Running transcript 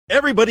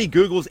Everybody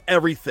Googles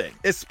everything,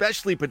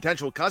 especially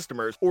potential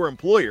customers or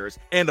employers,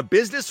 and a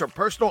business or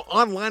personal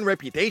online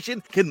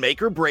reputation can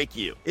make or break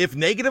you. If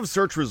negative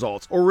search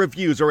results or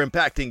reviews are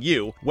impacting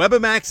you,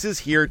 Webamax is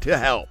here to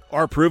help.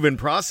 Our proven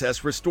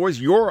process restores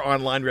your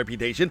online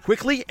reputation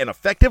quickly and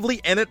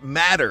effectively, and it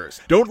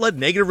matters. Don't let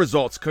negative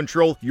results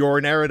control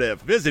your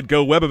narrative. Visit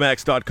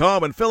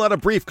GoWebamax.com and fill out a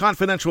brief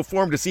confidential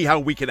form to see how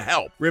we can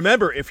help.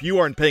 Remember, if you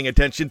aren't paying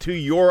attention to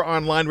your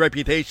online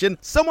reputation,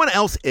 someone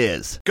else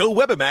is.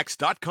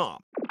 GoWebamax.com.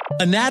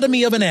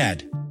 Anatomy of an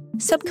ad.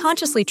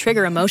 Subconsciously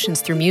trigger emotions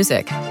through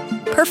music.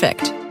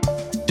 Perfect.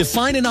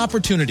 Define an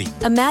opportunity.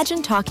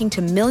 Imagine talking to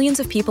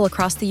millions of people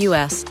across the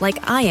U.S.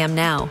 like I am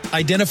now.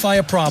 Identify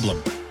a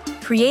problem.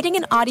 Creating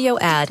an audio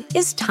ad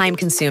is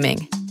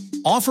time-consuming.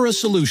 Offer a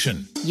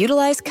solution.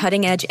 Utilize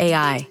cutting-edge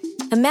AI.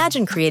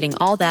 Imagine creating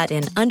all that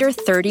in under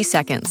 30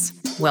 seconds.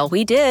 Well,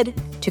 we did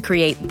to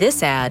create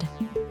this ad.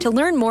 To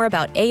learn more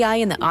about AI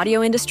in the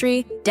audio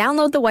industry,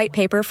 download the white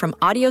paper from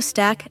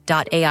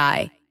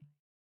audiostack.ai.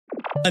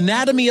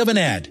 Anatomy of an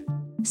ad.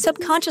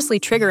 Subconsciously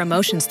trigger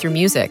emotions through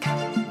music.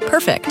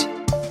 Perfect.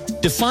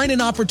 Define an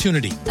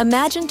opportunity.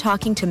 Imagine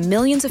talking to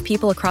millions of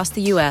people across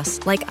the U.S.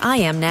 like I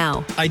am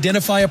now.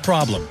 Identify a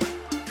problem.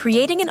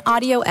 Creating an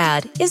audio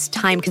ad is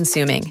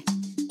time-consuming.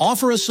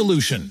 Offer a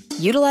solution.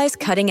 Utilize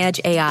cutting-edge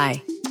AI.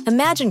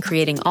 Imagine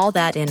creating all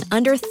that in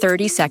under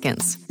 30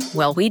 seconds.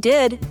 Well, we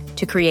did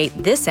to create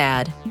this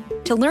ad.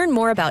 To learn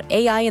more about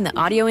AI in the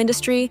audio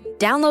industry,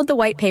 download the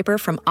white paper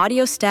from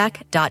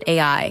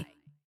audiostack.ai.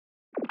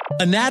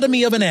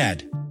 Anatomy of an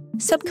ad.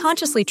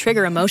 Subconsciously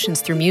trigger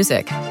emotions through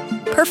music.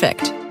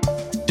 Perfect.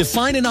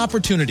 Define an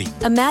opportunity.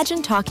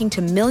 Imagine talking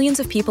to millions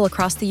of people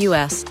across the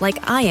U.S.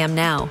 like I am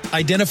now.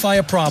 Identify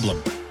a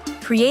problem.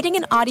 Creating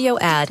an audio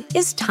ad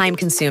is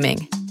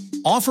time-consuming.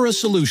 Offer a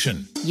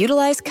solution.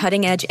 Utilize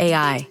cutting-edge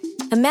AI.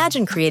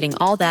 Imagine creating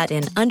all that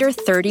in under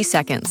 30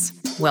 seconds.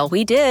 Well,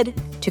 we did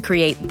to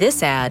create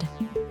this ad.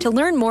 To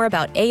learn more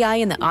about AI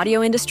in the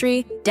audio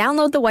industry,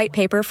 download the white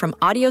paper from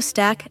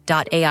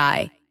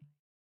audiostack.ai.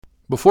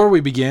 Before we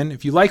begin,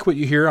 if you like what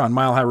you hear on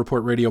Mile High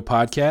Report Radio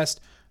Podcast,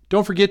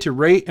 don't forget to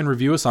rate and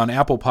review us on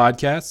Apple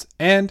Podcasts,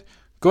 and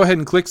go ahead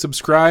and click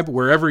subscribe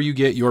wherever you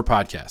get your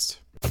podcasts.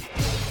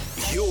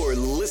 You're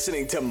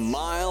listening to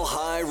Mile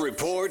High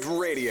Report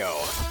Radio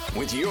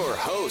with your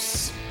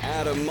hosts,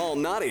 Adam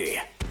Malnati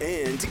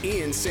and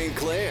Ian St.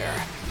 Clair.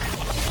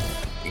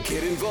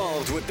 Get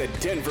involved with the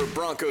Denver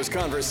Broncos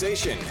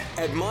conversation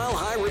at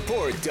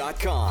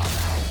milehighreport.com.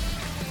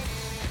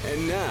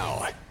 And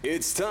now,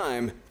 it's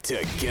time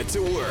to get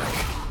to work.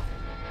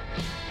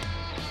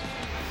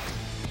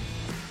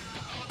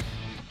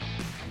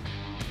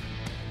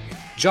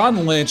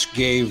 John Lynch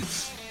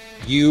gave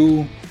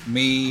you,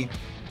 me,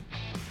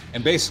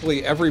 and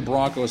basically every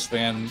Broncos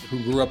fan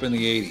who grew up in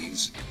the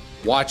 80s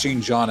watching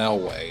John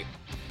Elway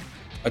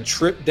a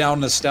trip down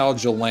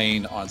nostalgia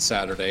lane on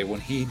Saturday when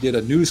he did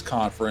a news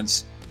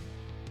conference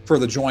for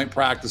the joint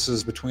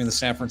practices between the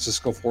San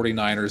Francisco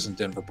 49ers and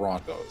Denver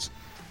Broncos.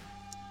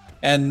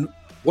 And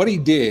what he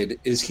did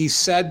is he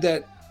said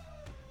that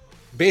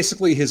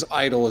basically his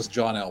idol is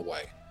John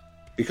Elway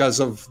because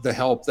of the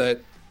help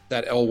that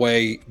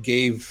Elway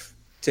gave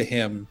to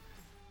him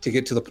to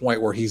get to the point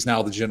where he's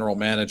now the general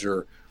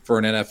manager for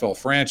an NFL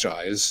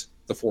franchise,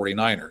 the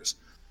 49ers.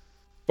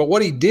 But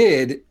what he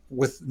did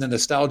with the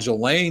nostalgia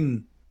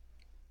lane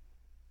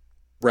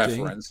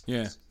reference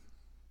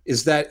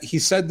is that he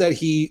said that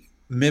he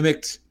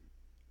mimicked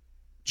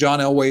John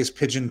Elway's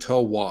pigeon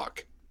toe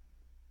walk.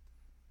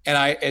 And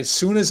as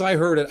soon as I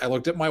heard it, I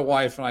looked at my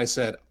wife and I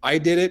said, I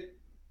did it.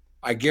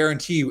 I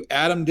guarantee you,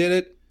 Adam did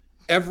it.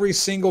 Every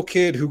single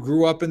kid who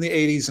grew up in the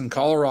 80s in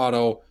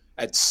Colorado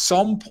at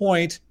some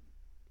point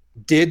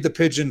did the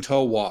pigeon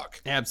toe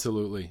walk.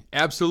 Absolutely.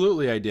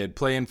 Absolutely I did.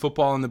 Playing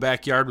football in the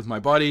backyard with my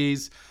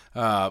buddies,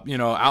 out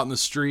in the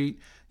street.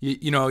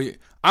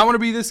 I want to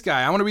be this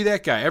guy. I want to be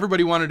that guy.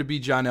 Everybody wanted to be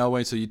John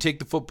Elway, so you take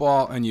the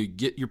football and you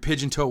get your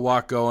pigeon toe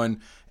walk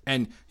going,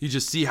 and you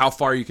just see how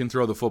far you can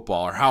throw the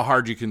football or how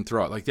hard you can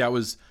throw it. Like that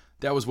was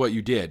what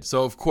you did.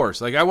 So of course,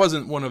 like I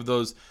wasn't one of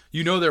those,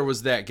 there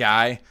was that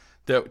guy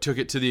that took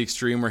it to the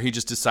extreme where he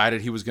just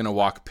decided he was going to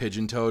walk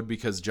pigeon-toed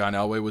because John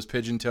Elway was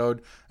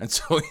pigeon-toed. And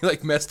so he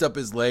messed up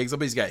his legs.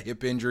 Somebody's got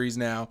hip injuries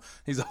now.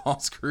 He's all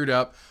screwed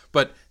up.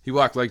 But he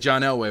walked like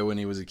John Elway when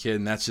he was a kid,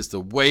 and that's just the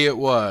way it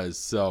was.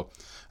 So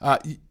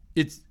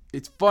it's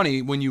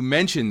funny when you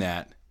mention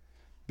that,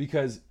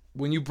 because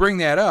when you bring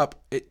that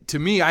up, to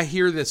me, I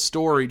hear this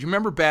story. Do you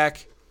remember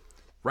back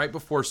right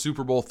before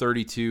Super Bowl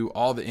 32,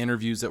 all the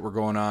interviews that were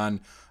going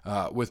on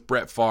with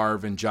Brett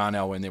Favre and John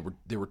Elway, and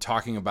they were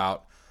talking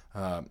about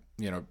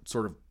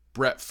sort of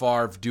Brett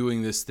Favre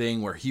doing this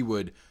thing where he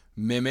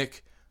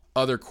mimic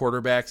other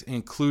quarterbacks,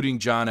 including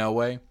John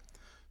Elway.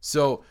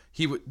 So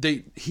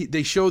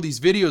they show these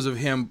videos of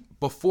him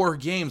before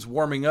games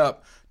warming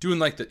up, doing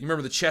you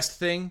remember the chest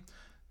thing?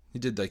 He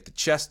did the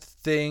chest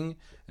thing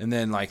and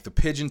then the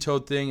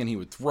pigeon-toed thing, and he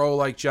would throw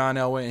like John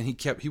Elway,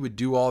 and he would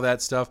do all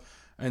that stuff.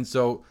 And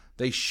so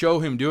they show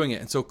him doing it.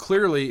 And so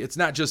clearly it's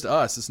not just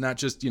us. It's not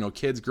just,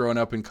 kids growing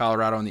up in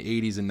Colorado in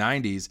the 80s and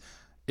 90s.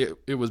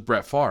 It was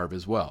Brett Favre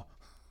as well.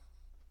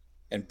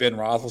 And Ben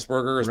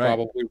Roethlisberger is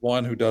probably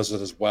one who does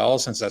it as well,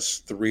 since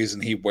that's the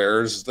reason he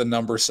wears the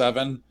number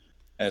 7,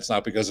 and it's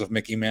not because of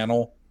Mickey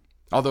Mantle.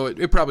 Although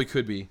it probably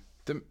could be.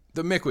 The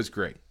Mick was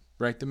great,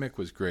 right? The Mick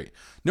was great.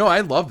 No,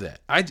 I love that.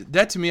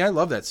 To me, I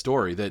love that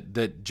story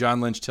that John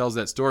Lynch tells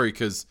that story,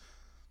 because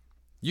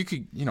we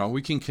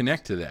can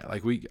connect to that.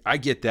 Like I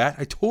get that.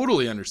 I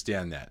totally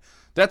understand that.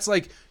 That's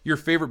like your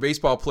favorite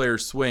baseball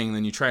player's swing,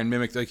 then you try and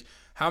mimic. Like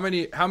how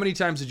many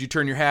times did you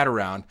turn your hat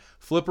around,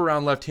 flip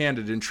around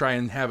left-handed, and try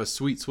and have a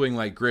sweet swing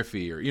like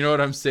Griffey, or you know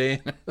what I'm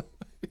saying?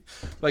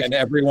 And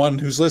everyone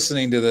who's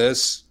listening to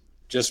this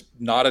just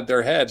nodded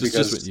their head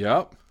because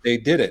they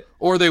did it.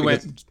 Or they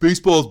went,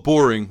 baseball's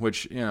boring,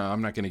 which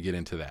I'm not going to get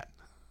into that.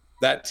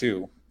 That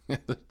too.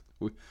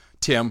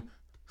 Tim.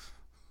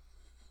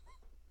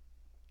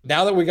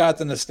 Now that we got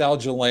the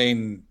nostalgia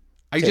lane,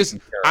 I'm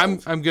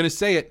going to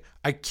say it.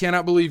 I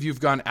cannot believe you've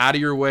gone out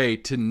of your way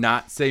to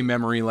not say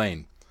memory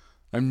lane.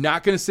 I'm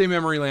not going to say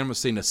memory lane. I'm going to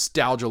say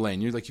nostalgia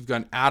lane. You've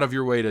gone out of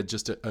your way to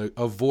just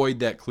avoid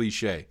that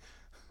cliche.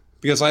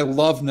 Because I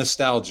love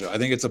nostalgia. I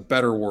think it's a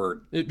better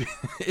word. It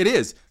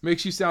is.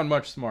 Makes you sound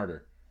much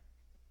smarter.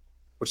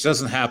 Which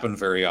doesn't happen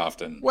very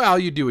often. Well,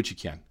 you do what you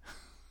can.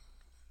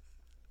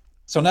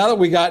 So now that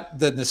we got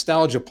the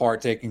nostalgia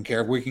part taken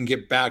care of, we can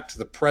get back to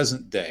the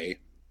present day.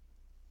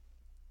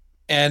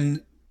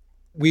 And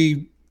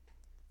we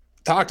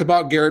talked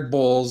about Garrett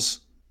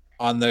Bowles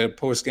on the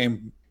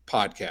post-game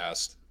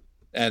podcast.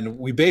 And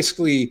we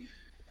basically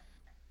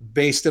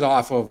based it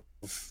off of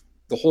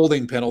the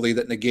holding penalty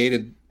that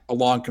negated a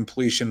long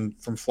completion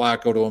from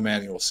Flacco to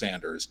Emmanuel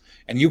Sanders.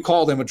 And you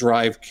called him a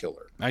drive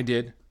killer. I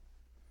did.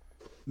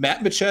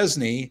 Matt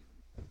McChesney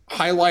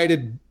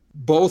highlighted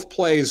both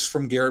plays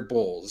from Garrett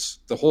Bowles,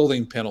 the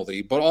holding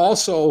penalty, but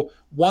also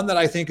one that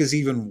I think is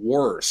even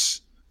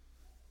worse.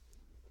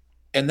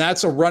 And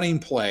that's a running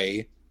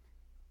play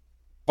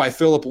by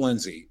Phillip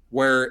Lindsay,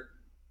 where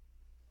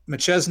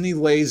McChesney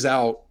lays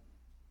out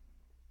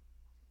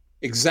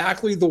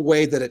exactly the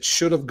way that it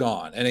should have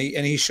gone. And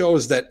he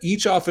shows that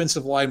each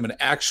offensive lineman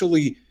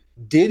actually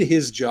did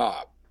his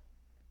job.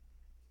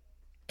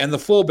 And the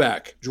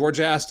fullback, George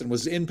Aston,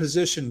 was in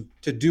position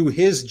to do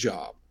his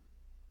job.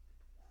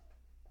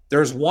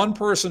 There's one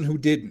person who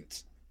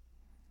didn't.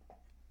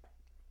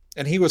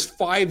 And he was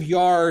 5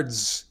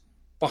 yards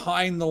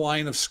behind the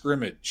line of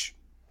scrimmage.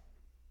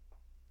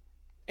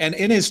 And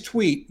in his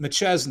tweet,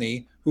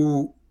 McChesney,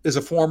 who is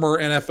a former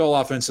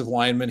NFL offensive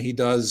lineman, he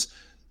does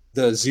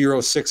the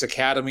 06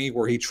 Academy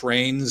where he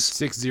trains.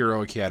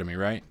 6-0 Academy,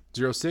 right?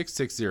 06,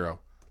 6-0.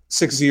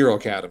 6-0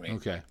 Academy.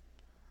 Okay.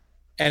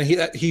 And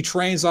he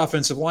trains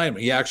offensive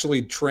linemen. He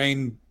actually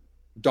trained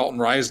Dalton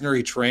Reisner.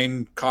 He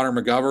trained Connor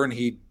McGovern.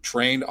 He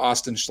trained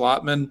Austin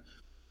Schlottman.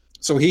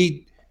 So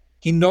he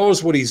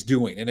knows what he's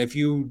doing. And if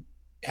you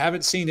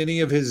haven't seen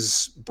any of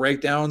his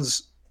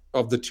breakdowns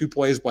of the 2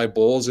 plays by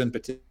Bowles in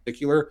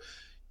particular,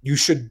 you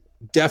should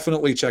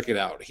definitely check it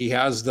out. He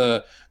has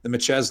the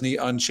McChesney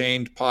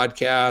Unchained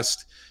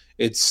podcast.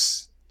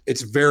 It's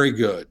very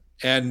good.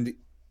 And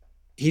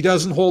he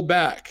doesn't hold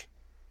back.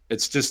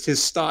 It's just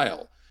his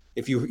style.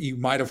 If you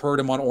might have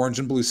heard him on Orange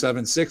and Blue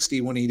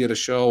 760 when he did a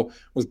show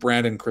with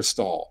Brandon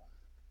Cristal.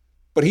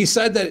 But he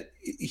said that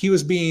he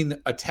was being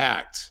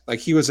attacked, like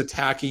he was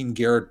attacking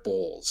Garrett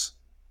Bowles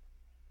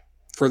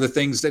for the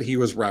things that he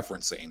was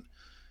referencing.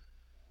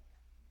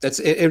 That's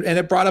it, and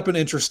it brought up an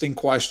interesting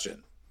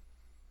question.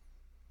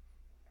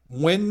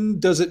 When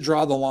does it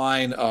draw the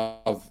line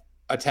of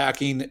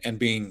attacking and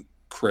being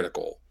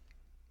critical?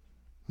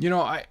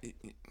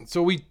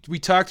 So we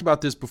talked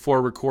about this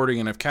before recording,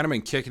 and I've kind of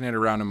been kicking it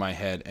around in my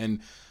head.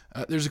 And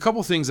there's a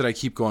couple things that I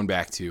keep going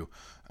back to.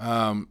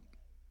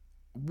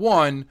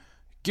 One,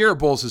 Garrett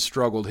Bowles has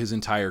struggled his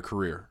entire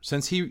career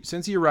since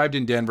he arrived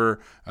in Denver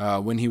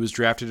when he was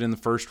drafted in the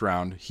first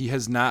round. He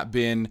has not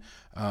been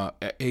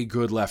a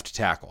good left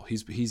tackle.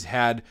 He's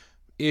had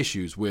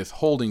issues with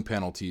holding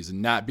penalties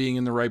and not being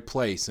in the right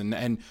place,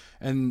 and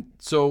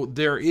so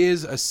there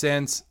is a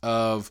sense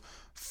of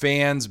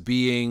fans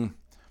being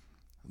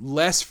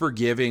less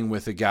forgiving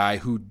with a guy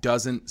who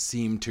doesn't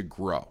seem to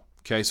grow.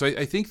 Okay, so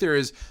I think there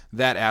is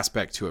that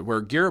aspect to it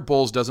where Garrett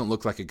Bowles doesn't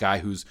look like a guy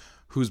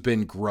who's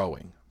been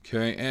growing.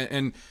 Okay,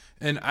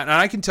 and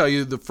I can tell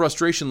you the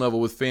frustration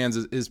level with fans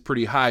is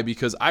pretty high,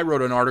 because I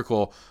wrote an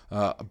article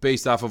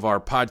based off of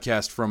our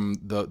podcast from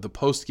the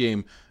post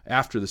game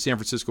after the San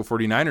Francisco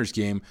 49ers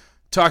game,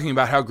 talking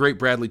about how great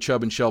Bradley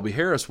Chubb and Shelby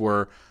Harris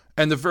were,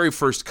 and the very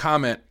first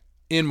comment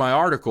in my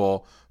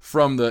article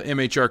from the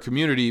MHR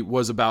community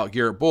was about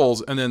Garrett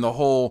Bowles, and then the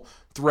whole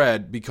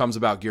thread becomes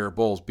about Garrett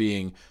Bowles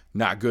being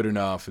not good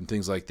enough and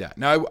things like that.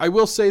 Now, I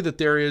will say that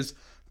there is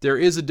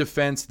a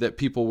defense that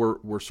people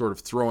were sort of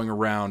throwing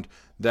around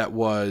that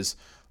was,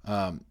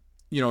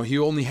 he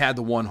only had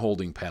the one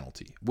holding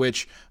penalty,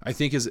 which I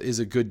think is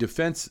a good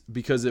defense,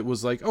 because it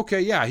was like, okay,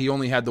 yeah, he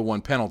only had the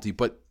one penalty,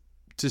 but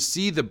to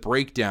see the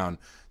breakdown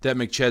that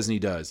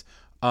McChesney does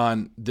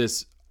on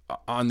this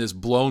on this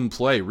blown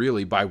play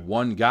really by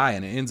one guy,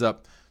 and it ends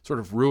up sort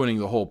of ruining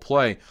the whole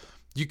play.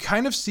 You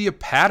kind of see a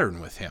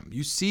pattern with him.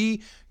 You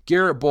see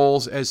Garett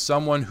Bolles as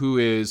someone who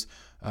is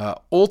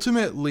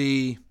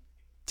ultimately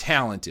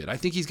talented. I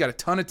think he's got a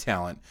ton of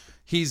talent.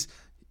 He's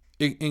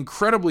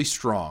incredibly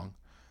strong,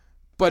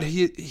 but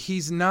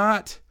he's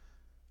not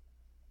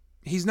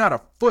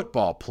a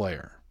football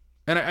player.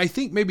 And I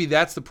think maybe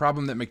that's the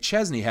problem that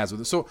McChesney has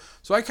with it. So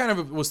I kind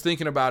of was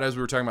thinking about, as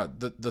we were talking about,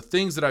 the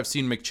things that I've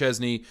seen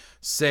McChesney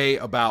say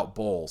about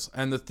Bolles,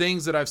 and the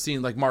things that I've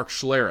seen, like Mark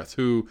Schlereth,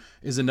 who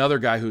is another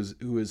guy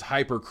who is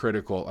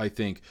hypercritical, I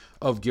think,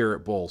 of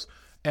Garett Bolles.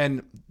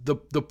 And the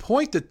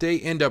point that they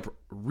end up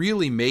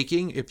really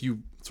making, if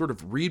you sort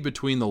of read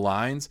between the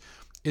lines,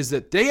 is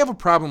that they have a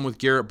problem with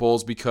Garett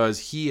Bolles because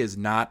he is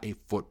not a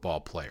football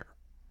player.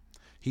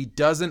 He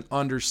doesn't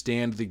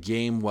understand the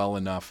game well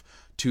enough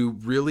to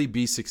really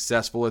be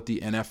successful at the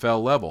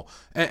NFL level.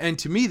 And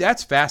to me,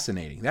 that's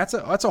fascinating. That's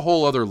a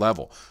whole other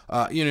level.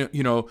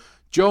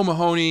 Joe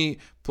Mahoney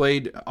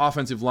played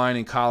offensive line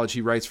in college.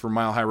 He writes for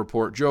Mile High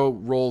Report. Joe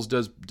Rolls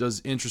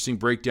does interesting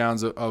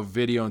breakdowns of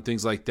video and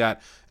things like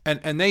that.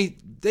 And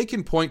they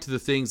can point to the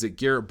things that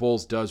Garett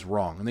Bolles does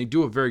wrong, and they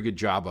do a very good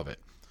job of it.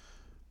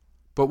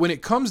 But when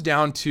it comes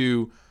down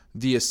to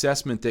the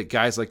assessment that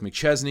guys like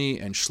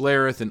McChesney and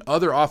Schlereth and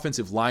other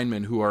offensive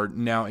linemen who are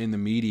now in the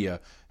media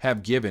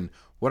have given,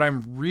 what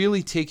I'm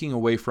really taking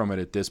away from it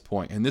at this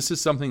point, and this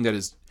is something that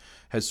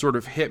has sort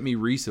of hit me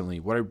recently,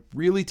 what I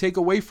really take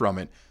away from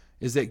it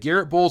is that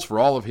Garett Bolles, for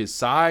all of his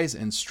size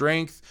and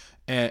strength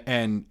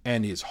and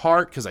his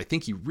heart, because I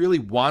think he really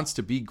wants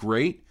to be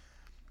great,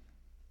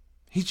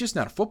 he's just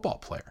not a football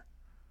player.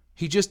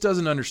 He just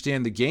doesn't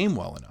understand the game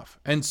well enough.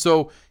 And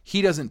so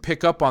he doesn't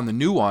pick up on the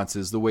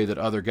nuances the way that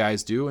other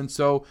guys do. And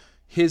so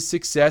his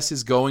success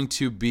is going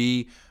to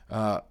be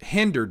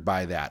hindered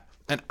by that.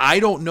 And I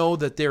don't know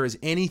that there is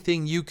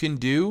anything you can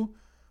do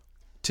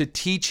to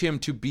teach him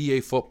to be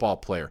a football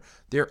player.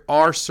 There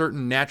are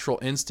certain natural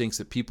instincts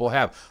that people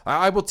have.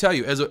 I will tell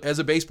you, as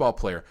a baseball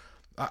player,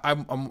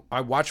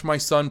 I watch my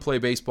son play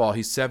baseball.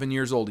 He's 7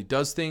 years old. He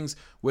does things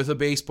with a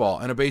baseball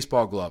and a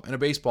baseball glove and a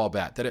baseball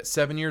bat that at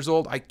 7 years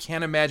old, I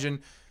can't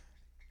imagine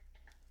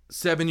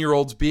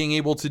 7-year-olds being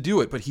able to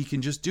do it, but he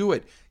can just do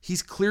it.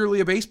 He's clearly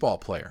a baseball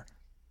player.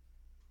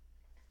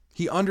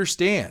 He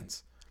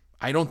understands.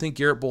 I don't think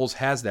Garett Bolles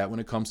has that when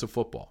it comes to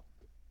football.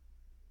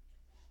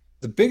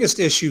 The biggest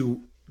issue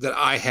that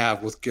I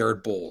have with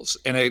Garett Bolles,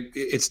 and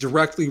it's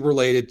directly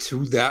related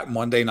to that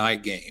Monday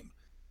night game,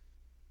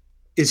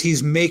 is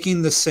he's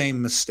making the same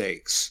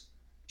mistakes.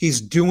 He's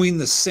doing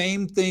the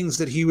same things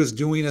that he was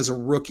doing as a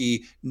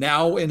rookie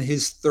now in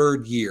his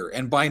third year.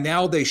 And by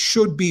now they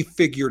should be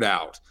figured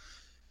out,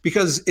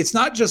 because it's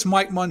not just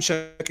Mike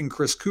Munchak and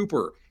Chris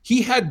Cooper.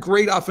 He had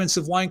great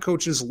offensive line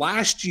coaches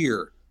last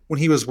year when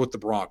he was with the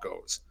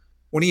Broncos.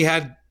 When he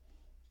had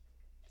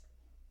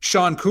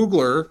Sean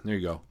Kugler. There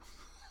you go.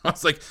 I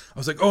was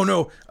like, oh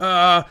no.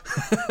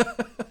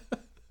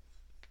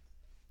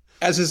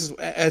 As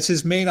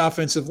his main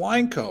offensive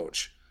line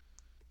coach.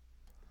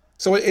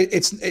 So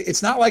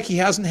it's not like he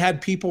hasn't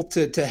had people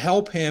to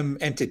help him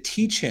and to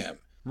teach him.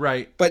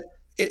 Right. But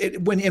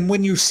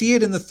when you see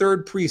it in the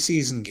third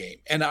preseason game,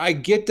 and I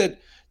get that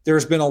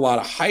there's been a lot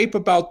of hype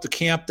about the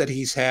camp that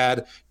he's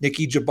had.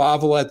 Nikki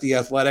Jabavala at The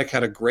Athletic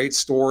had a great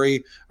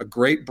story, a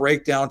great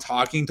breakdown,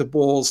 talking to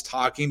Bolles,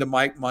 talking to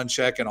Mike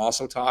Munchak, and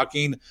also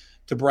talking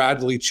to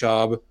Bradley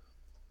Chubb,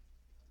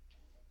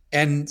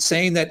 and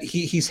saying that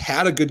he's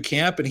had a good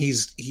camp and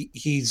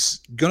he's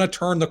going to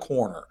turn the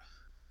corner.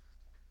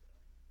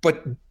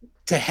 But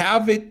to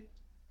have it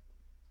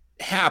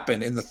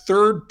happen in the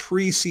third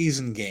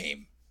preseason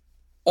game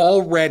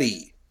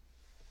already,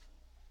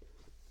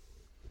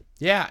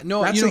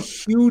 that's a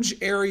huge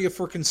area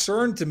for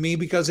concern to me,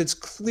 because it's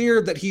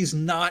clear that he's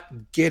not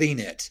getting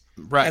it.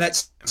 Right. And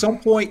at some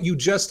point you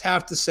just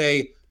have to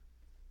say,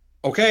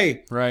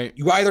 okay, right,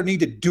 you either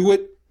need to do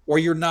it or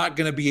you're not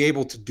going to be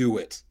able to do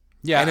it.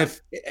 Yeah.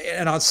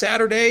 And on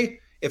Saturday,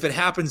 if it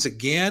happens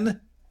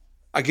again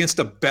against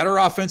a better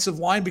offensive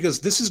line, because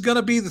this is going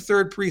to be the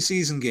third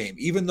preseason game,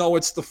 even though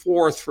it's the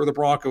fourth for the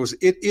Broncos,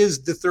 it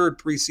is the third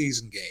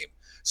preseason game.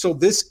 So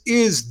this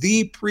is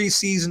the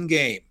preseason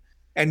game.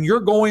 And you're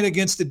going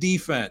against a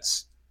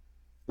defense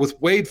with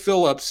Wade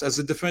Phillips as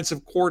the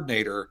defensive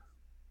coordinator.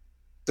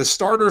 The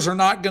starters are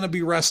not going to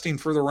be resting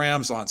for the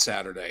Rams on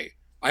Saturday.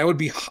 It would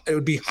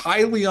be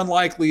highly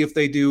unlikely if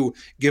they do,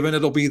 given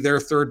it'll be their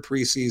third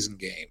preseason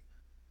game.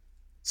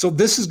 So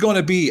this is going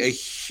to be a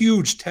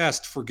huge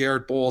test for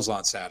Garett Bolles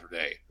on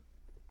Saturday.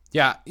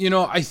 Yeah,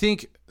 I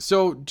think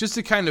so. Just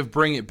to kind of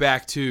bring it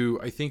back to,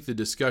 I think, the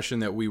discussion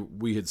that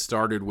we had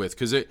started with,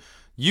 because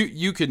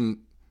you could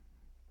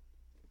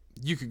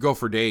go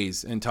for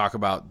days and talk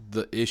about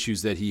the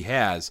issues that he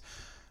has.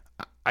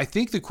 I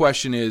think the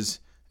question is,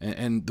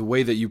 and the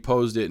way that you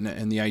posed it,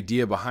 and the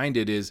idea behind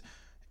it is,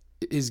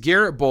 is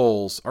Garrett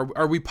Bowles,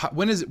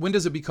 when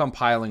does it become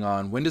piling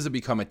on? When does it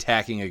become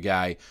attacking a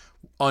guy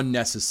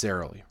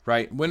unnecessarily,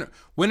 right?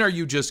 When are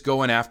you just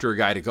going after a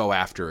guy to go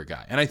after a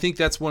guy? And I think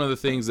that's one of the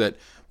things that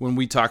when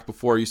we talked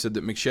before, you said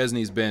that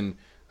McChesney's been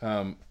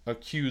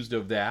accused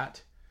of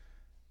that.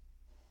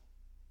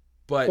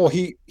 But well,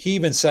 he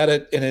even said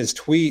it in his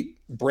tweet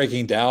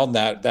breaking down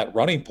that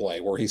running play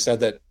where he said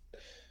that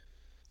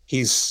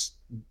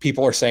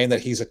people are saying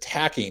that he's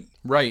attacking.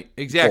 Right,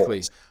 exactly.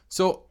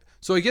 Bowles.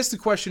 So I guess the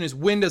question is,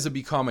 when does it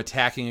become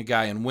attacking a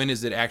guy and when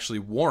is it actually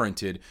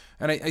warranted?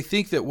 And I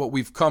think that what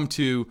we've come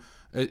to,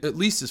 at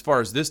least as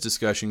far as this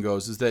discussion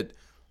goes, is that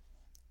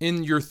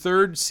in your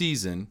third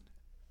season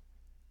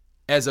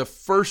as a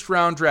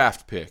first-round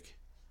draft pick,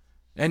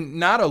 and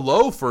not a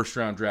low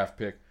first-round draft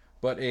pick,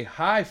 but a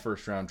high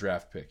first-round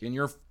draft pick, in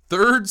your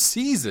third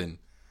season,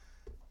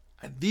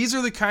 these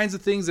are the kinds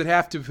of things that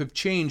have to have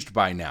changed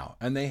by now,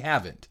 and they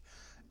haven't.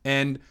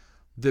 And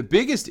the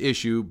biggest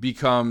issue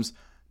becomes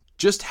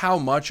just how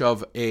much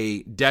of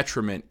a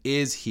detriment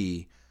is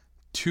he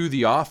to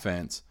the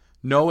offense,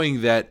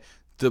 knowing that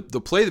the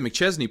play that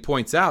McChesney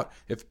points out,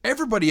 if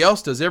everybody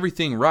else does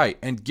everything right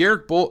and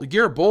Garrett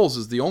Bowles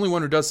is the only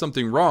one who does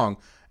something wrong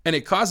and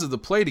it causes the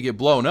play to get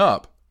blown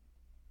up,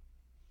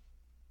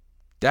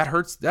 that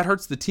hurts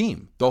the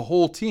team, the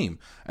whole team.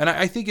 And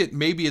I think it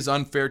maybe is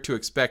unfair to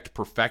expect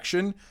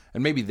perfection,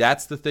 and maybe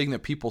that's the thing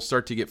that people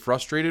start to get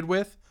frustrated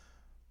with.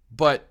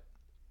 But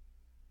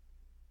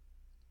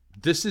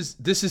this is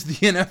the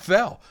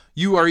NFL.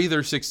 You are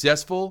either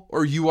successful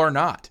or you are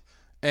not.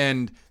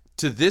 And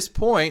to this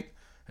point,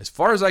 as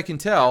far as I can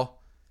tell,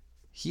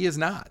 he is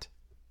not.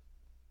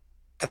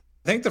 I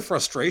think the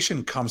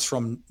frustration comes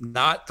from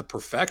not the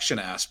perfection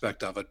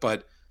aspect of it,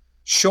 but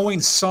showing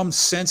some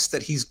sense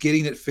that he's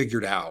getting it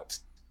figured out.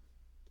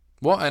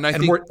 Well, and I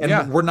think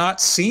we're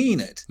not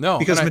seeing it. No,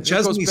 because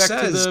McChesney goes back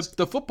says to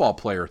the football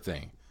player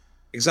thing.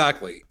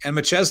 Exactly. And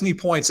McChesney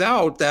points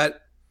out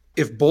that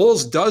if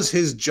Bowles does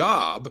his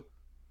job,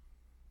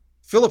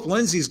 Philip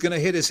Lindsay's going to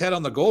hit his head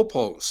on the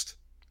goalpost.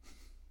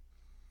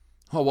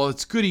 Oh, well,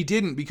 it's good he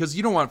didn't, because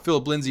you don't want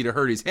Philip Lindsay to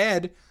hurt his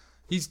head.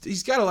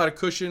 He's got a lot of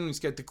cushion. He's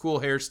got the cool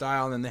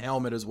hairstyle and then the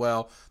helmet as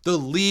well. The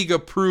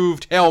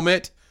league-approved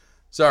helmet.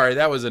 Sorry,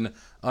 that was an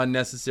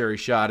unnecessary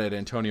shot at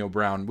Antonio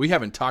Brown. We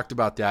haven't talked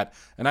about that,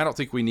 and I don't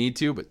think we need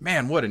to, but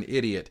man, what an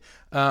idiot.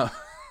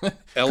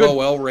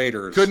 LOL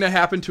Raiders. Couldn't have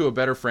happened to a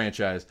better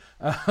franchise.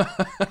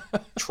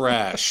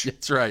 Trash.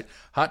 That's right.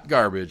 Hot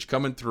garbage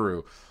coming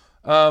through.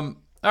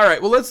 All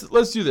right, well,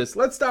 let's do this.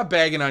 Let's stop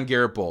bagging on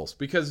Garrett Bowles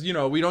because,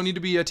 we don't need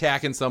to be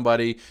attacking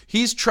somebody.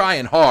 He's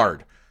trying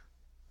hard.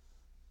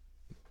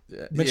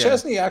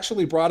 McChesney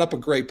actually brought up a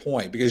great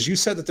point because you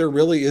said that there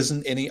really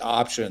isn't any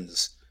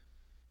options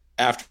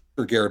after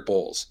Garrett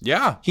Bowles.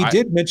 Yeah. He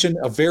did mention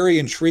a very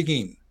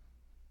intriguing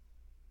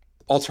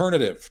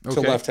alternative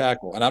to left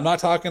tackle, and I'm not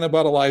talking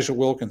about Elijah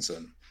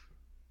Wilkinson.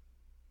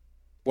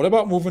 What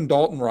about moving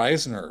Dalton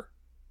Reisner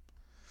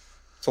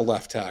to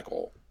left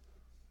tackle?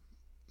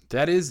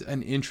 That is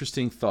an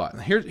interesting thought.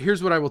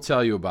 Here's what I will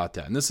tell you about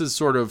that. And this is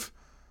sort of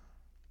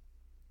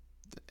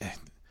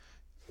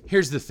 –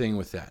 here's the thing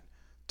with that.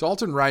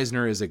 Dalton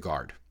Reisner is a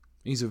guard.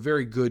 He's a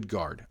very good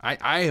guard.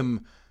 I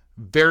am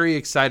very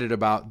excited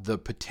about the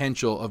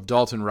potential of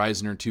Dalton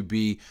Reisner to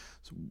be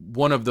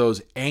one of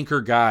those anchor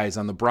guys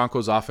on the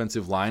Broncos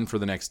offensive line for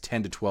the next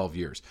 10 to 12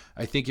 years.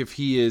 I think if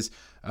he is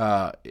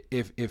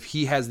if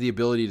he has the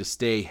ability to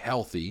stay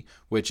healthy,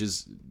 which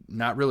is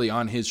not really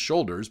on his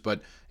shoulders,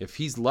 but if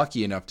he's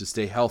lucky enough to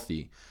stay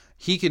healthy,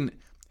 he can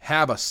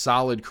have a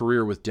solid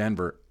career with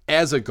Denver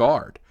as a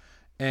guard.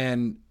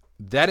 And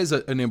that is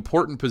an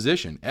important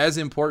position, as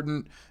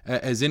important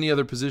as any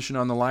other position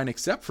on the line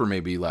except for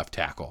maybe left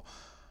tackle.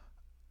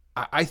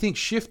 I think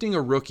shifting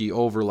a rookie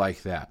over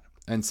like that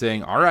and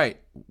saying, all right,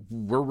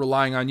 we're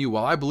relying on you.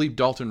 Well, I believe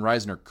Dalton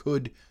Reisner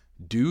could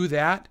do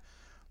that.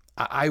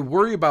 I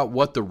worry about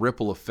what the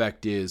ripple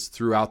effect is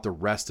throughout the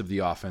rest of the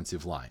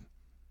offensive line.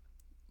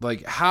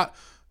 Like, how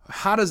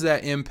does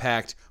that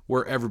impact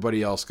where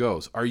everybody else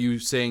goes? Are you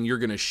saying you're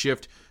going to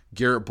shift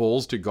Garrett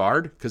Bowles to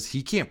guard? Because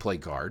he can't play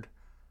guard.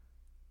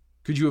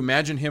 Could you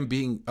imagine him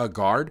being a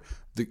guard?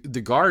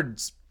 The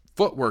guard's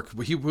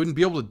footwork, he wouldn't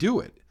be able to do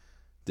it.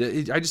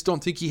 I just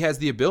don't think he has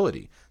the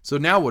ability. So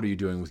now what are you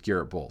doing with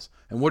Garrett Bowles?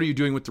 And what are you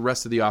doing with the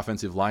rest of the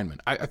offensive linemen?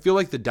 I feel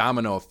like the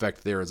domino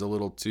effect there is a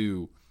little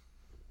too...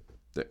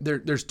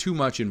 There's too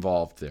much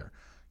involved there.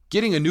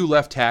 Getting a new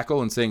left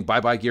tackle and saying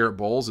bye-bye Garrett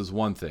Bowles is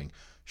one thing.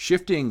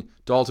 Shifting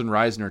Dalton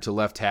Reisner to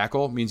left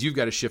tackle means you've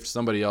got to shift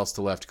somebody else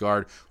to left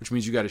guard, which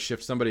means you've got to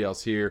shift somebody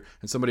else here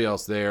and somebody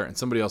else there and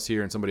somebody else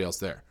here and somebody else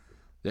there.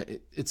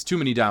 It's too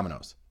many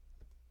dominoes.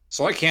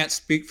 So I can't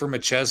speak for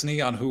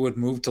McChesney on who would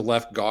move to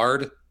left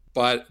guard,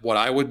 but what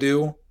I would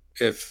do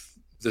if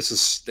this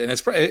is, and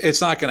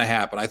it's not going to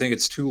happen. I think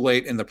it's too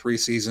late in the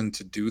preseason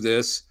to do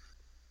this.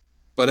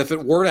 But if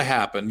it were to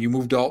happen, you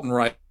move Dalton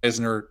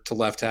Reisner to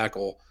left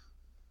tackle,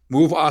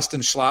 move Austin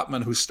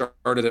Schlottman, who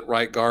started at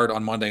right guard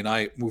on Monday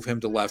night, move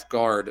him to left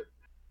guard,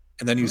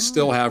 and then you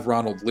still have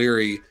Ronald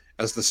Leary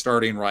as the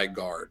starting right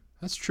guard.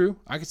 That's true.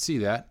 I could see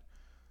that.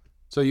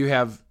 So you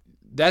have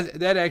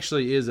that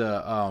actually is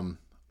a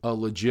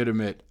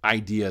legitimate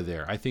idea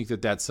there. I think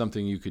that's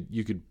something you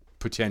could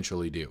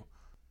potentially do.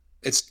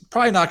 It's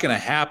probably not going to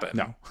happen.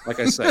 No. Like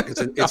I said,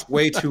 it's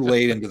way too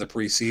late into the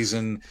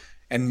preseason,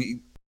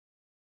 and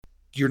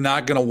you're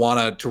not going to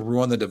want to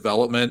ruin the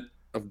development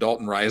of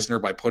Dalton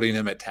Reisner by putting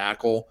him at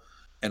tackle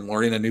and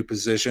learning a new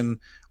position.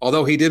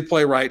 Although he did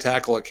play right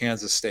tackle at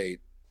Kansas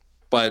State,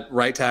 but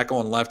right tackle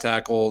and left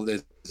tackle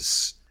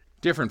is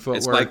different footwork.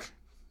 It's like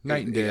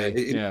night and day.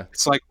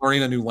 It's like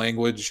learning a new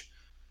language.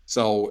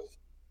 So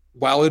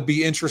while it'd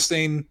be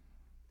interesting,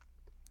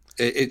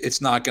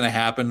 it's not going to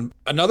happen.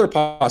 Another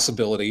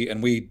possibility,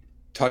 and we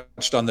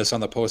touched on this on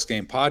the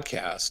post-game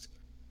podcast,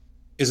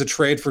 is a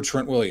trade for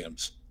Trent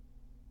Williams.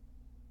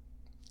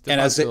 And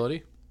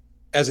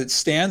as it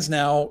stands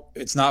now,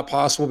 it's not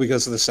possible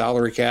because of the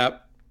salary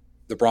cap.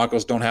 The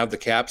Broncos don't have the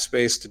cap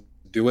space to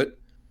do it.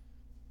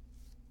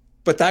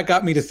 But that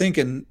got me to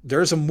thinking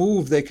there's a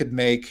move they could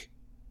make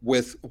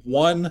with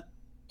one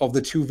of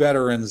the two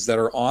veterans that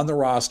are on the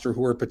roster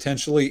who are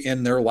potentially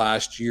in their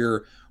last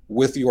year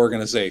with the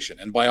organization.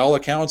 And by all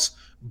accounts,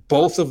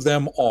 both of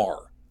them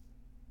are.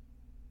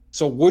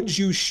 So would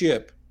you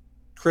ship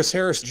Chris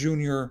Harris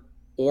Jr.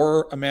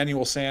 or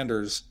Emmanuel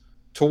Sanders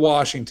to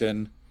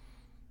Washington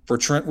for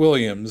Trent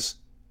Williams?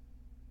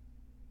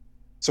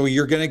 So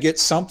you're going to get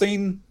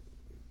something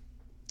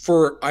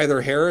for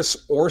either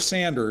Harris or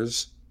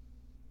Sanders.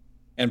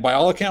 And by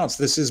all accounts,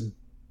 this is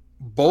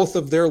both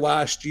of their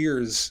last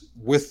years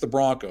with the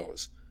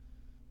Broncos.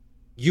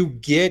 You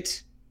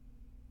get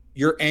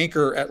your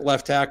anchor at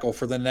left tackle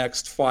for the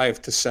next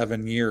 5 to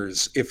 7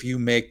 years if you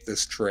make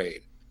this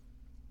trade.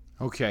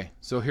 Okay,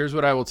 so here's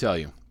what I will tell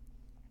you.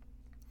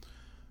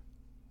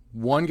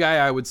 One guy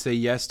I would say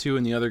yes to,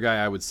 and the other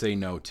guy I would say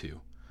no to.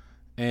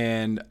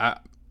 And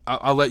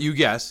I'll let you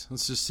guess.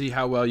 Let's just see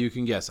how well you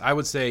can guess. I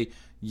would say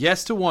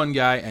yes to one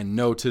guy and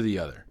no to the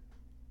other.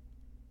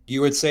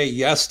 You would say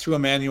yes to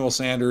Emmanuel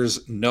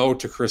Sanders, no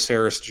to Chris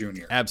Harris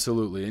Jr.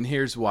 Absolutely, and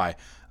here's why.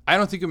 I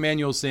don't think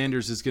Emmanuel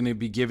Sanders is going to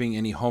be giving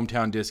any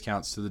hometown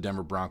discounts to the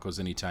Denver Broncos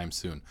anytime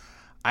soon.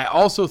 I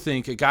also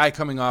think a guy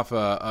coming off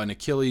an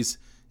Achilles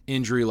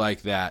injury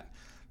like that,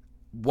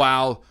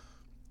 while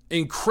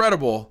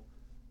incredible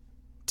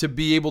to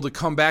be able to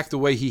come back the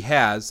way he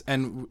has,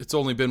 and it's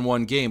only been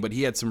one game, but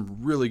he had some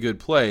really good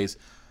plays,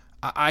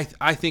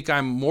 I think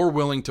I'm more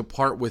willing to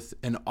part with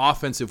an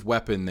offensive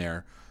weapon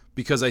there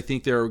because I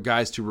think there are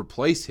guys to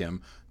replace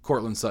him.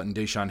 Cortland Sutton,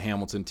 Deshaun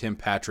Hamilton, Tim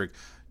Patrick,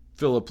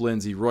 Phillip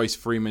Lindsay, Royce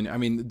Freeman. I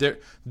mean,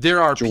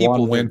 there are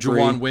people like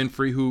Juwan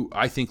Winfrey, who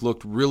I think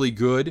looked really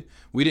good.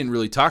 We didn't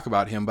really talk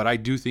about him, but I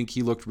do think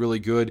he looked really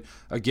good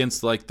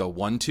against like the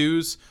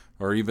 1-2s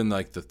or even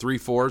like the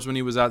 3-4s when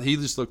he was out. He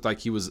just looked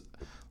like he was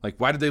like,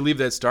 why did they leave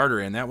that starter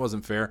in? That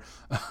wasn't fair.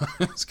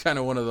 It's kind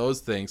of one of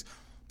those things.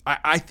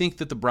 I think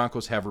that the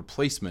Broncos have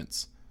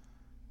replacements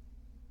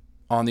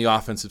on the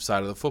offensive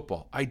side of the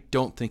football. I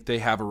don't think they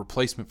have a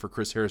replacement for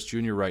Chris Harris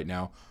Jr. right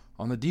now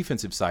on the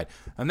defensive side.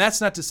 And that's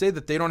not to say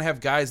that they don't have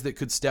guys that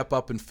could step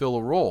up and fill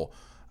a role.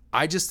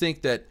 I just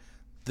think that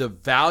the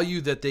value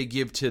that they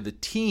give to the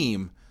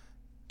team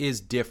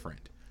is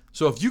different.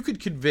 So if you could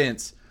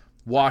convince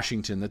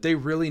Washington that they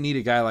really need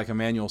a guy like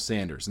Emmanuel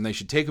Sanders, and they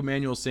should take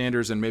Emmanuel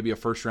Sanders and maybe a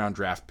first-round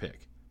draft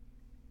pick.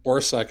 Or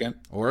a second,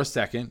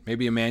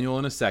 maybe Emmanuel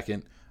in a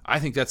second. I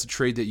think that's a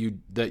trade that you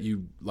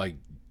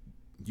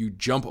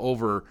jump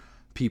over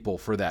people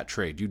for that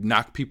trade. You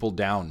knock people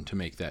down to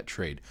make that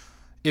trade.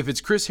 If it's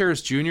Chris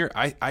Harris Jr.,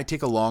 I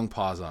take a long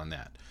pause on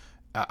that.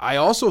 I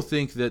also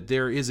think that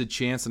there is a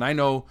chance, and I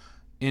know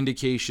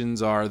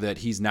indications are that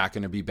he's not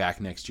going to be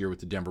back next year with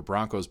the Denver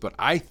Broncos, but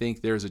I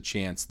think there's a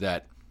chance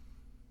that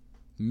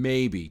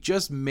maybe,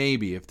 just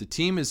maybe, if the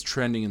team is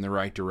trending in the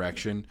right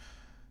direction,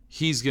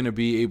 he's going to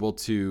be able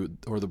to,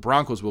 or the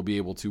Broncos will be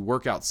able to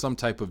work out some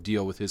type of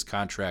deal with his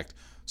contract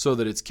so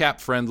that it's cap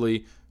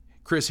friendly,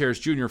 Chris Harris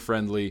Jr.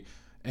 friendly,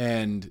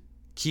 and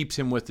keeps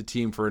him with the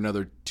team for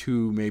another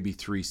 2, maybe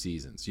 3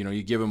 seasons. You know,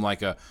 you give him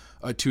like a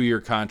 2-year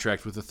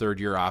contract with a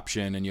 3rd-year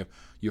option, and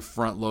you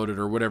front load it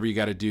or whatever you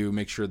got to do.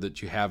 Make sure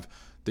that you have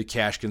the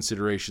cash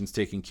considerations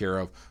taken care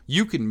of.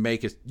 You could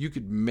make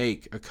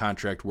a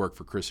contract work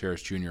for Chris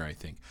Harris Jr. I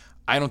think.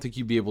 I don't think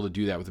you'd be able to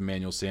do that with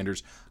Emmanuel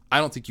Sanders. I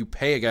don't think you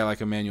pay a guy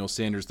like Emmanuel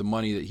Sanders the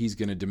money that he's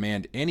going to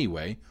demand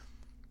anyway.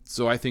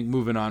 So I think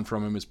moving on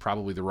from him is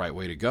probably the right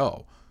way to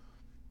go.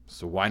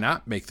 So why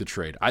not make the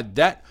trade?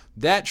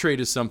 That trade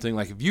is something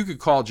like if you could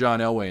call John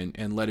Elway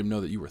and let him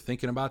know that you were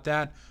thinking about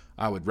that,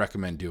 I would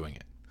recommend doing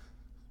it.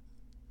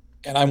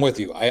 And I'm with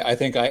you. I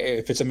think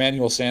if it's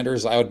Emmanuel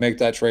Sanders, I would make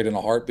that trade in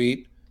a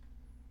heartbeat.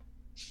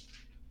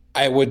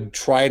 I would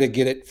try to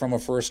get it from a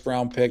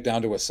 1st-round pick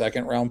down to a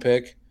 2nd-round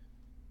pick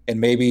and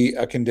maybe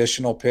a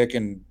conditional pick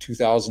in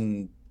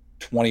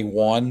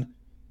 2021.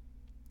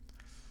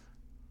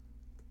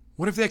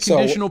 What if that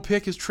conditional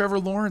pick is Trevor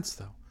Lawrence,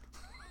 though?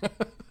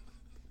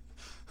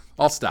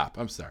 I'll stop.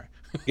 I'm sorry.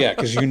 Yeah,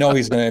 because you know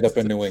he's going to end up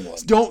in New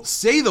England. Don't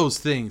say those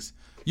things.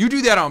 You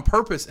do that on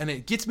purpose, and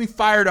it gets me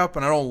fired up,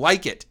 and I don't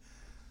like it.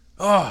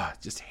 Oh,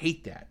 just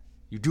hate that.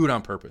 You do it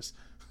on purpose.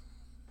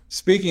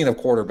 Speaking of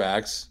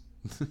quarterbacks,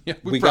 Yeah,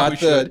 we got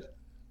the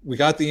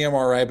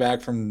MRI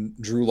back from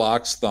Drew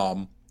Lock's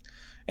thumb.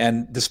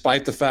 And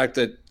despite the fact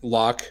that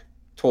Lock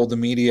told the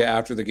media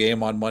after the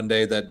game on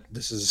Monday that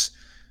this is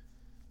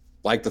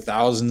like the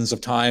thousands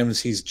of times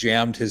he's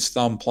jammed his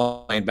thumb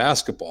playing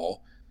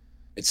basketball,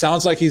 it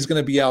sounds like he's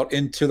going to be out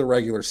into the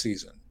regular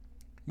season.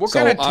 What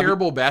kind of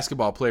terrible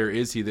basketball player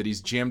is he that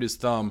he's jammed his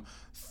thumb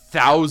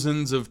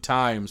thousands of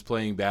times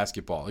playing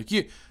basketball? Like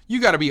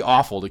you got to be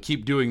awful to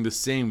keep doing the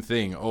same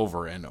thing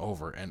over and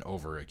over and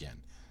over again.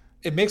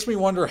 It makes me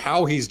wonder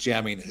how he's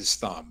jamming his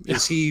thumb.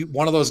 Is he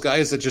one of those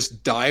guys that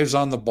just dives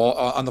on the ball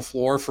on the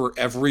floor for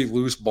every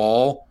loose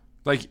ball?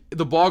 Like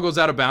the ball goes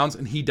out of bounds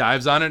and he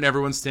dives on it and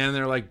everyone's standing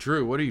there like,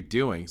 Drew, what are you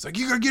doing? He's like,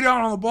 you got to get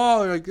out on the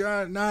ball. You're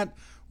like, not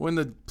when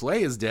the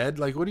play is dead.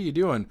 Like, what are you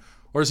doing?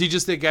 Or is he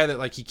just that guy that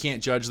like he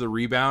can't judge the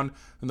rebound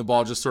and the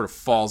ball just sort of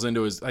falls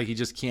into his, like he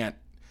just can't,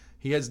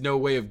 he has no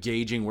way of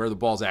gauging where the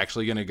ball's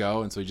actually going to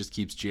go. And so he just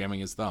keeps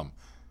jamming his thumb.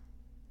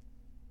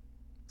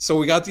 So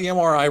we got the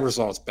MRI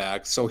results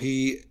back. So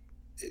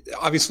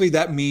obviously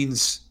that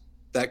means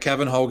that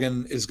Kevin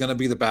Hogan is going to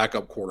be the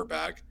backup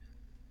quarterback.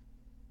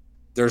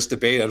 There's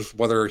debate as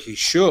whether he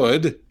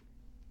should.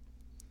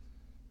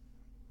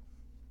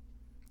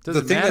 Does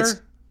it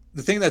matter?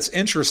 The thing that's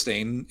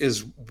interesting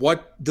is,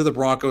 what do the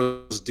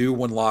Broncos do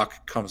when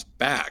Locke comes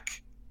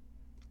back?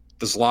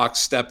 Does Locke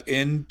step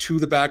into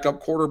the backup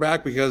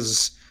quarterback?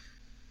 Because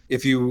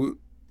if you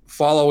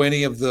follow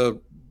any of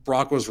the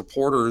Broncos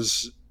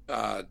reporters,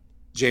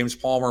 James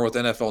Palmer with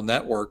NFL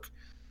Network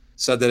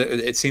said that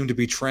it seemed to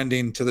be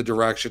trending to the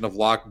direction of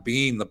Locke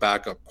being the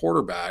backup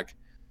quarterback.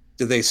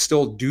 Do they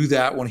still do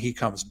that when he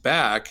comes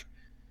back?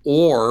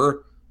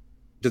 Or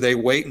do they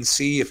wait and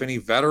see if any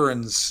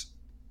veterans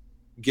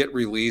get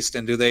released,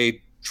 and do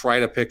they try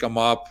to pick them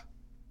up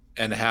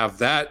and have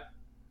that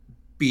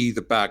be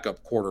the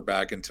backup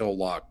quarterback until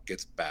Locke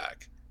gets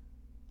back?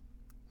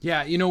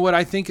 Yeah, you know what?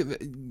 I think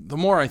the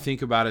more I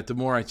think about it, the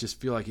more I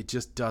just feel like it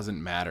just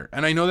doesn't matter.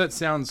 And I know that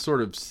sounds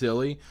sort of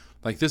silly.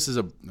 Like, this is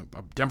a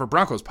Denver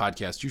Broncos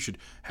podcast. You should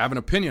have an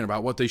opinion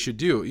about what they should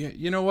do.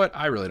 You know what?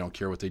 I really don't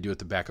care what they do at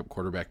the backup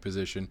quarterback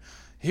position.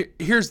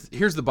 Here's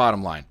the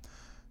bottom line.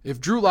 If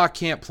Drew Lock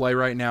can't play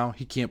right now,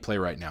 he can't play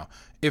right now.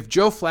 If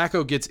Joe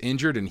Flacco gets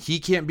injured and he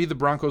can't be the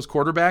Broncos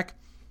quarterback,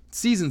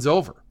 season's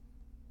over.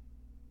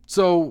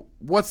 So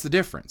what's the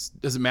difference?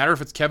 Does it matter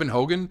if it's Kevin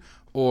Hogan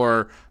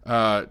or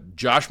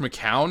Josh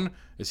McCown?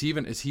 Is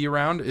he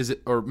around?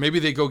 Or maybe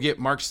they go get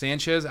Mark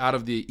Sanchez out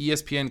of the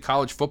ESPN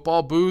college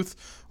football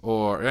booth?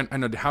 Or I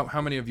know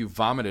how many of you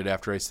vomited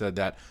after I said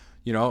that.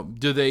 You know,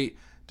 do they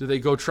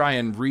go try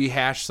and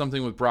rehash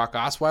something with Brock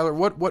Osweiler?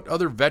 What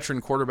other veteran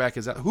quarterback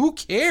is that? Who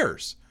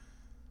cares?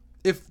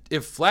 If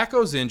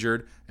Flacco's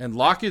injured and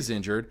Locke is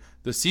injured,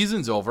 the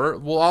season's over.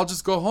 We'll all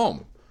just go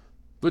home.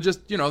 But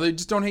just, they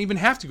just don't even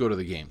have to go to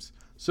the games.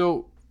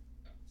 So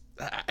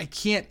I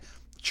can't.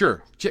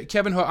 Sure,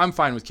 I'm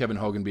fine with Kevin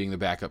Hogan being the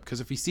backup,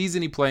 because if he sees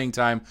any playing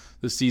time,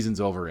 the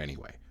season's over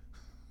anyway.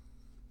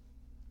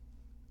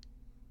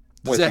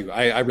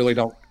 I really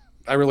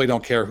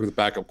don't care who the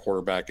backup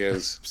quarterback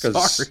is,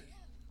 because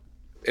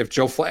if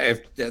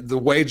the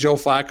way Joe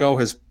Flacco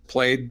has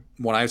played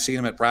when I've seen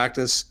him at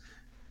practice,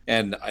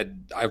 and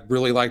I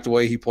really like the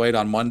way he played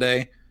on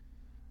Monday.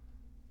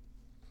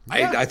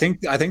 Yeah. I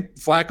think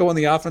Flacco and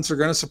the offense are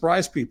going to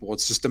surprise people.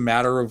 It's just a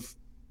matter of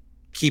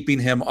keeping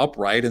him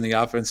upright and the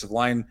offensive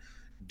line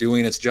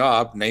doing its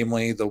job,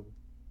 namely the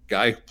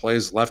guy who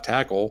plays left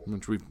tackle,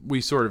 which we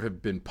sort of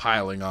have been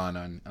piling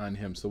on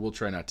him. So we'll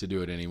try not to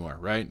do it anymore,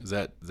 right? Is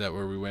that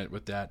where we went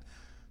with that?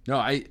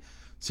 No,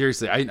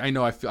 seriously, I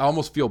know I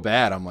almost feel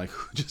bad. I'm like,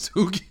 just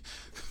who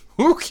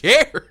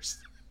cares?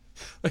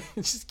 I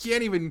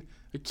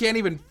can't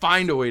even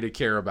find a way to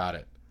care about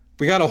it.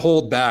 We got to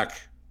hold back.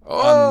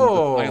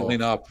 On the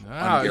piling up.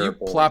 You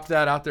plopped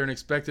that out there and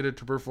expected it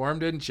to perform,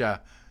 didn't you?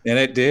 And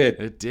it did.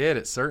 It did.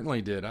 It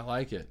certainly did. I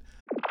like it.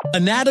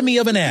 Anatomy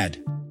of an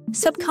ad.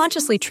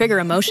 Subconsciously trigger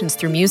emotions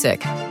through music.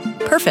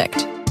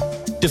 Perfect.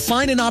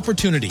 Define an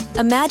opportunity.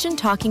 Imagine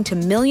talking to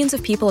millions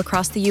of people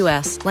across the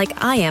U.S.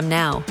 like I am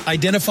now.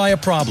 Identify a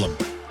problem.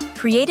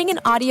 Creating an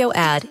audio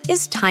ad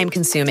is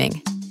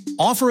time-consuming.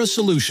 Offer a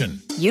solution.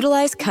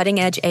 Utilize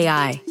cutting-edge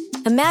AI.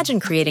 Imagine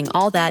creating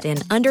all that in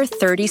under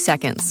 30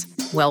 seconds.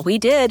 Well, we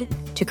did,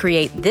 to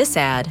create this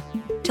ad.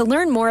 To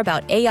learn more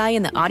about AI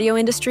in the audio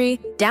industry,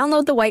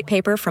 download the white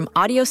paper from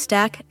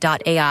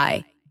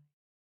audiostack.ai.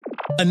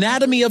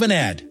 Anatomy of an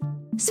ad.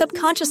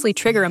 Subconsciously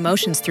trigger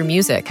emotions through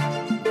music.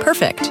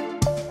 Perfect.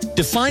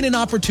 Define an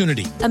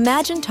opportunity.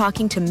 Imagine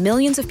talking to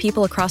millions of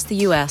people across the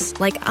U.S.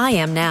 like I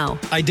am now.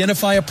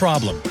 Identify a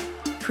problem.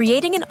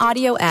 Creating an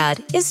audio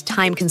ad is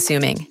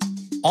time-consuming.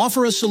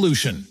 Offer a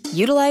solution.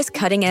 Utilize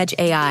cutting-edge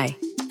AI.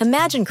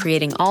 Imagine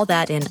creating all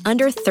that in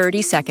under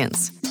 30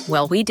 seconds.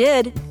 Well, we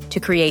did, to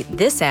create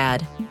this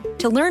ad.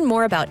 To learn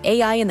more about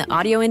AI in the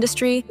audio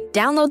industry,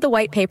 download the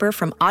white paper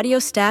from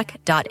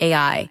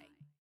audiostack.ai.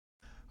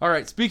 All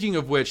right, speaking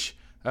of which,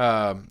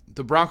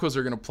 the Broncos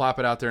are going to plop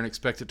it out there and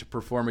expect it to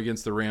perform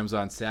against the Rams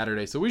on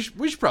Saturday. So we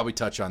should probably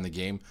touch on the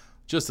game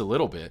just a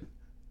little bit.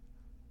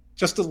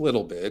 Just a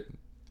little bit.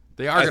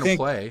 They are going to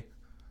play.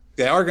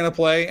 They are going to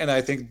play, and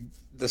I think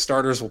the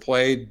starters will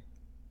play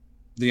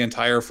the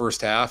entire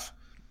first half.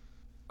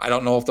 I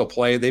don't know if they'll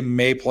play. They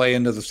may play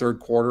into the third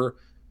quarter.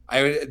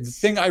 The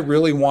thing I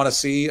really want to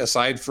see,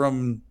 aside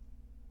from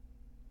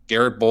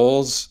Garrett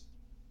Bowles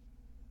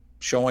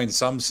showing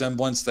some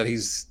semblance that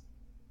he's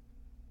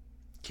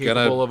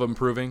capable of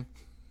improving.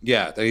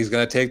 Yeah, that he's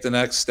going to take the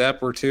next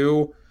step or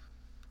two,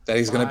 that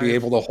he's going to be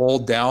able to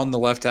hold down the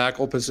left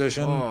tackle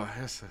position. Oh,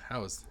 that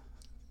was...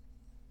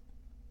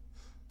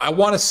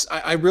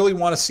 I really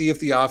want to see if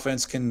the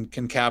offense can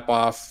cap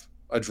off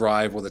a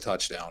drive with a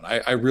touchdown.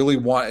 I really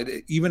want,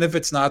 even if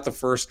it's not the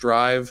first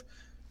drive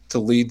to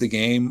lead the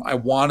game, I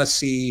want to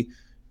see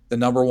the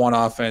number one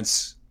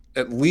offense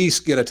at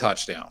least get a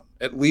touchdown,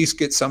 at least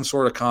get some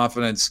sort of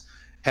confidence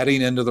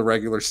heading into the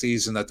regular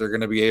season that they're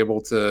going to be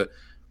able to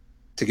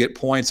get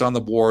points on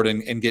the board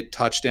and get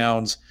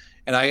touchdowns.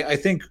 And I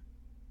think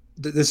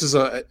this is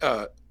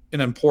an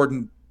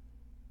important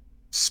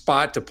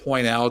spot to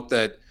point out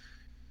that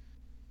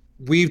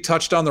we've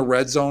touched on the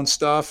red zone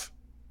stuff.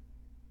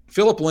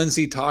 Philip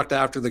Lindsay talked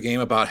after the game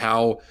about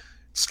how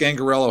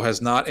Scangarello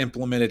has not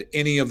implemented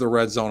any of the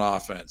red zone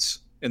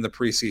offense in the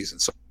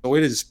preseason. So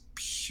it is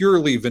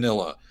purely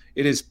vanilla.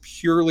 It is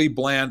purely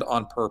bland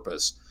on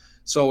purpose.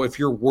 So if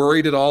you're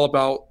worried at all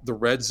about the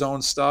red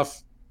zone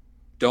stuff,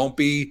 don't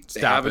be.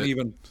 They haven't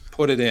even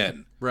put it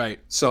in.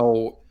 Right.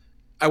 So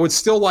I would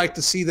still like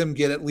to see them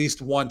get at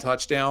least one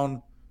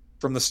touchdown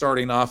from the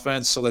starting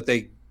offense so that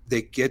they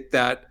get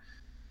that.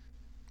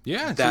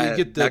 Yeah, so you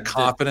get that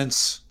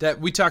confidence that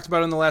we talked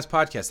about in the last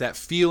podcast, that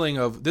feeling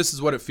of this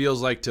is what it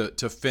feels like to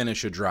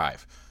finish a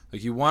drive.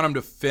 Like you want them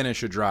to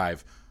finish a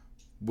drive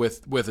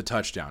with a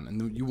touchdown,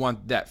 and you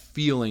want that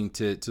feeling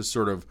to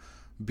sort of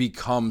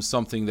become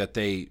something that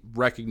they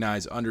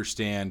recognize,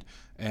 understand,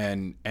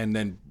 and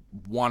then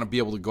want to be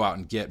able to go out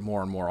and get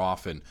more and more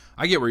often.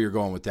 I get where you're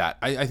going with that.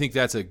 I think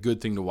that's a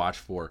good thing to watch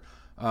for.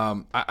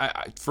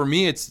 For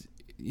me, it's,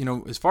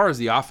 as far as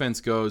the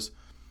offense goes,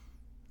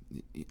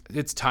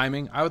 it's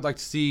timing. I would like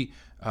to see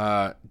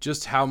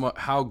just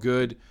how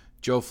good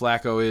Joe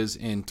Flacco is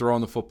in throwing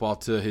the football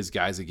to his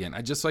guys again.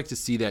 I'd just like to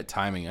see that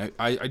timing.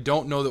 I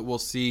don't know that we'll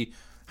see.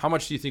 How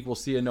much do you think we'll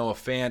see a Noah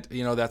Fant?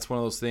 That's one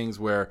of those things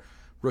where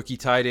rookie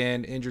tight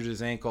end injured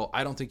his ankle.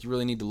 I don't think you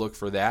really need to look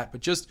for that,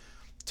 but just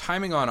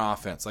timing on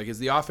offense. Like, is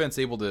the offense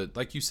able to,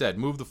 like you said,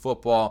 move the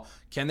football?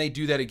 Can they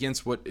do that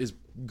against what is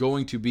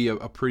going to be a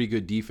pretty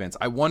good defense?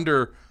 I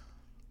wonder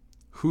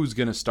who's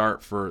going to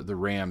start for the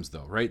Rams,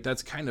 though, right?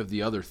 That's kind of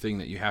the other thing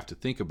that you have to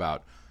think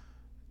about.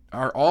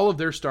 Are all of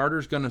their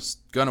starters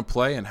gonna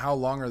play, and how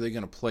long are they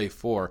going to play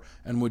for?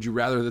 And would you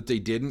rather that they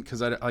didn't?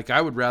 Because I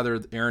would rather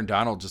Aaron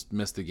Donald just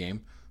miss the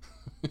game.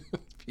 If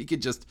he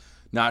could just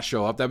not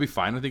show up, that'd be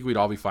fine. I think we'd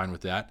all be fine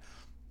with that,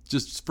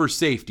 just for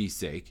safety's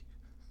sake.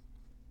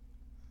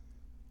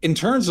 In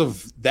terms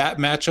of that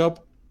matchup,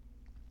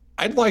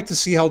 I'd like to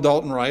see how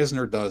Dalton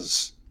Risner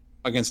does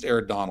against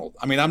Aaron Donald.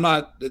 I mean, I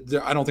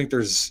don't think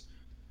there's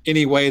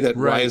any way that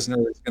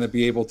Risner is going to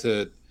be able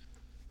to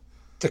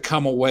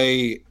come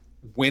away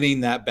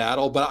winning that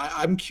battle, but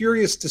I'm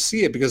curious to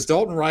see it because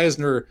Dalton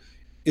Risner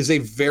is a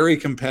very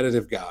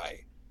competitive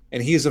guy,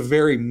 and he is a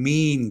very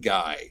mean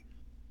guy.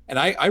 And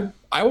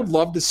I would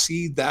love to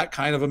see that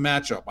kind of a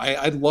matchup.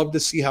 I'd love to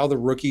see how the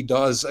rookie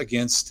does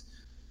against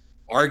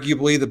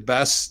arguably the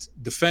best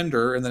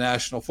defender in the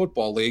National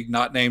Football League,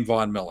 not named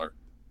Von Miller.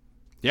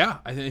 Yeah,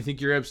 I think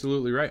you're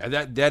absolutely right.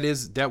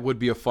 That would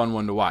be a fun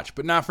one to watch,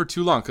 but not for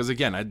too long. Because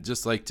again, I'd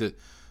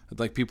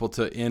like people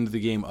to end the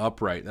game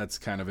upright. That's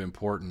kind of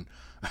important.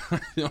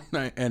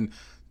 And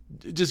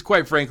just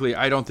quite frankly,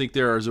 I don't think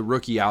there is a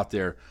rookie out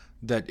there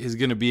that is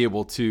going to be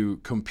able to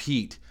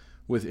compete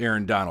with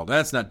Aaron Donald.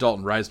 That's not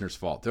Dalton Risner's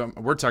fault.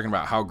 We're talking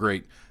about how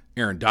great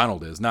Aaron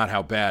Donald is, not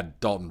how bad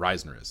Dalton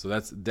Risner is. So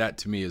that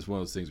to me is one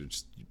of those things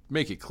which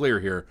make it clear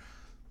here.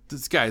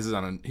 This guy is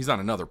he's on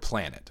another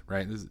planet,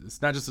 right?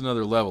 It's not just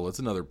another level; it's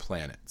another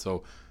planet.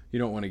 So you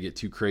don't want to get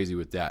too crazy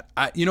with that.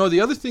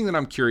 The other thing that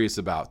I'm curious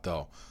about,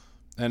 though,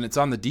 and it's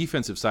on the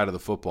defensive side of the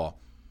football.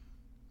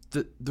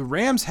 The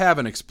Rams have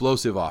an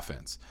explosive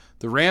offense.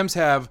 The Rams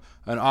have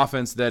an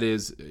offense that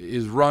is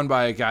run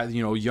by a guy,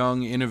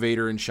 young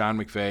innovator in Sean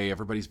McVay.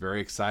 Everybody's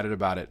very excited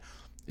about it.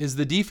 Is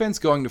the defense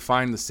going to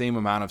find the same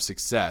amount of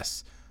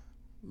success,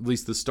 at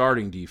least the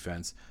starting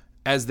defense,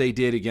 as they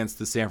did against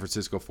the San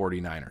Francisco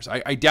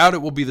 49ers? I doubt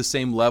it will be the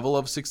same level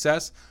of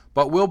success,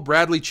 but will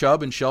Bradley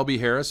Chubb and Shelby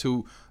Harris,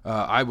 who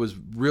I was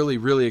really,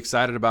 really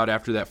excited about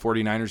after that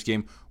 49ers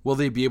game, will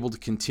they be able to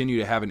continue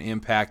to have an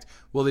impact?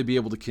 Will they be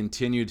able to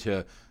continue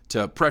to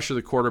pressure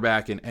the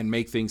quarterback and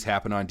make things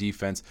happen on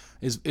defense?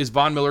 Is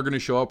Von Miller going to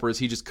show up, or is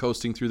he just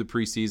coasting through the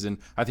preseason?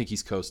 I think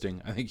he's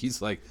coasting. I think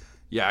he's like,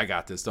 yeah, I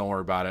got this. Don't worry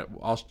about it.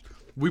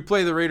 We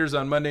play the Raiders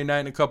on Monday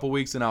night in a couple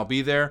weeks, and I'll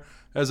be there.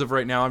 As of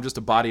right now, I'm just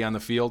a body on the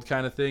field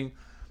kind of thing.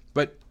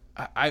 But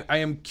I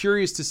am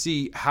curious to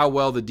see how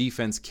well the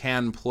defense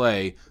can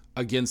play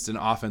against an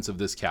offense of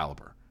this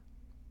caliber.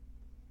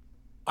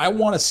 I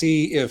want to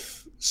see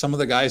if some of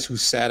the guys who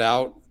sat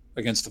out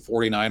against the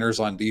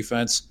 49ers on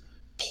defense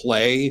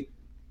play.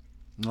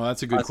 Well,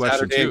 that's a good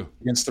question, Saturday too.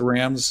 Against the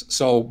Rams.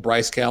 So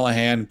Bryce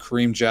Callahan,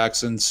 Kareem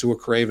Jackson, Sua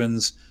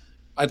Cravens.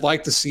 I'd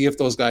like to see if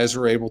those guys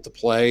are able to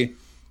play,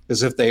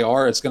 because if they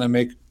are, it's going to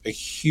make a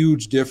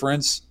huge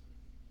difference.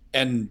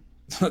 And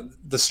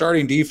the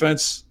starting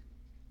defense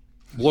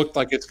looked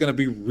like it's going to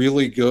be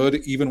really good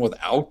even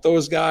without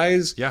those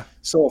guys. Yeah.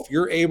 So if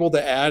you're able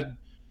to add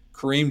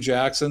Kareem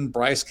Jackson,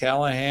 Bryce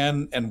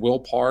Callahan, and Will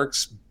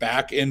Parks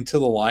back into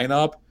the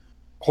lineup,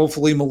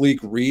 hopefully Malik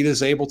Reed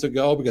is able to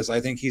go, because I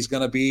think he's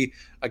going to be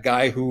a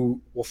guy who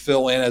will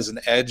fill in as an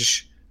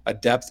edge, a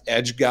depth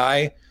edge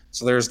guy.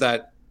 So there's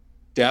that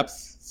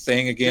depth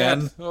thing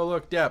again. Depth. Oh,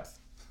 look, depth.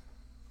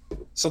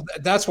 So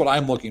that's what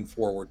I'm looking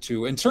forward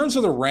to. In terms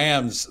of the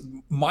Rams,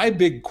 my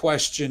big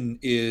question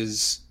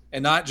is,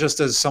 and not just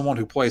as someone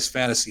who plays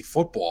fantasy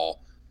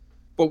football,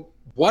 but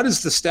what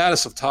is the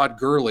status of Todd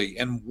Gurley,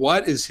 and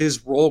what is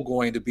his role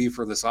going to be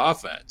for this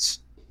offense?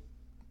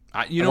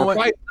 You know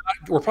what?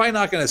 We're probably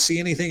not going to see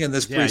anything in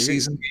this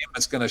preseason game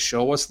that's going to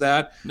show us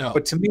that. No.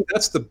 But to me,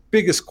 that's the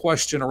biggest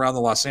question around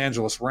the Los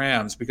Angeles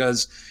Rams,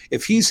 because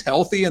if he's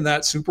healthy in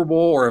that Super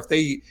Bowl, or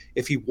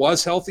if he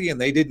was healthy and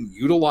they didn't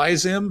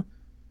utilize him,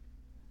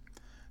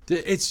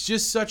 it's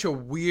just such a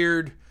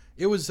weird.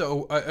 It was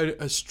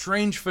a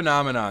strange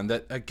phenomenon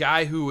that a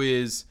guy who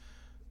is,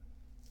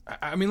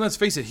 I mean, let's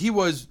face it, he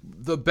was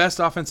the best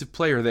offensive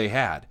player they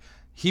had.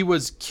 He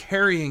was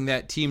carrying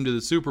that team to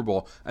the Super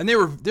Bowl, and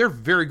they're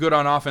very good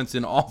on offense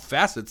in all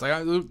facets.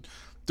 Like,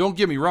 don't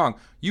get me wrong,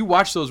 you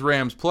watch those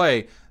Rams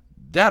play,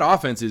 that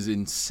offense is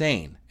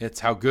insane. It's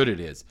how good it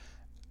is.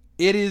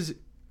 It is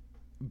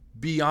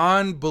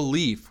beyond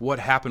belief what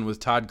happened with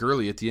Todd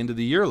Gurley at the end of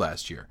the year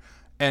last year,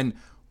 and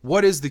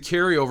what is the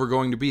carryover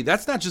going to be?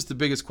 That's not just the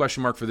biggest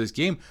question mark for this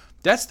game.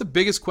 That's the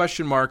biggest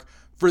question mark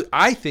for,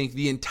 I think,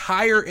 the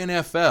entire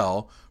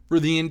NFL, for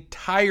the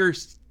entire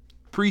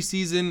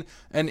preseason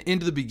and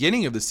into the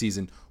beginning of the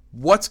season.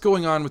 What's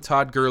going on with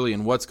Todd Gurley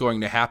and what's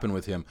going to happen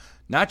with him?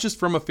 Not just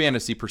from a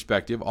fantasy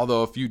perspective,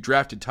 although if you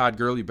drafted Todd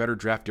Gurley, you better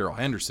draft Darrell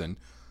Henderson.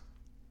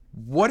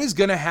 What is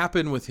going to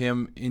happen with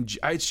him?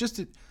 It's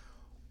just,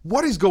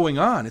 what is going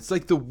on? It's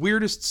like the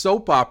weirdest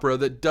soap opera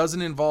that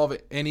doesn't involve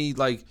any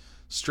like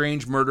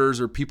strange murders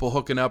or people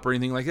hooking up or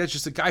anything like that. It's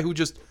just a guy who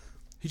just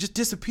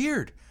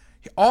disappeared.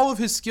 All of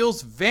his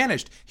skills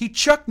vanished. He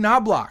Chuck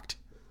Knoblocked.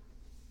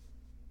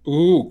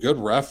 Ooh, good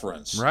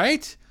reference.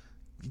 Right?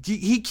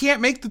 He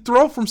can't make the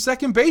throw from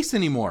second base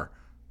anymore.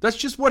 That's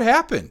just what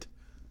happened.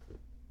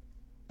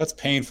 That's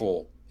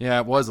painful. Yeah,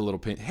 it was a little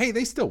painful. Hey,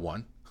 they still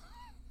won.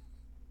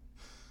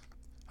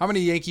 How many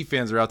Yankee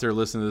fans are out there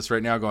listening to this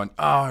right now going,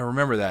 oh, I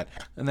remember that?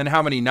 And then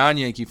how many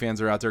non-Yankee fans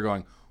are out there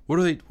going, what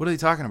are they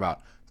talking about?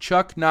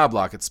 Chuck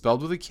Knobloch. It's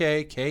spelled with a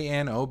K,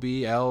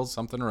 Knobl,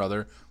 something or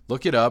other.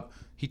 Look it up.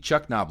 He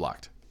Chuck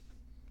Knoblocked.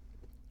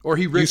 Or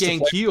he Rick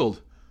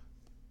Ankiel'd.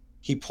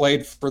 He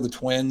played for the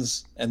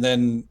Twins, and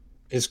then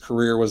his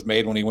career was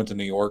made when he went to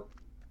New York.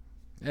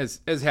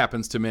 As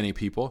happens to many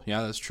people.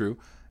 Yeah, that's true.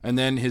 And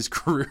then his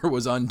career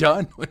was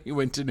undone when he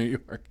went to New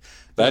York.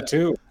 That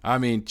too. I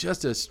mean,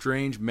 just a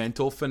strange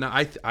mental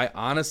phenomenon. I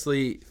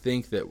honestly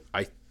think that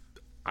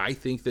I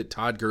think that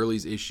Todd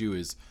Gurley's issue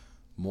is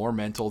more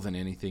mental than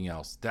anything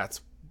else.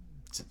 That's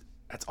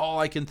all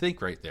I can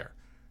think right there.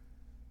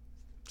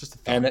 Just a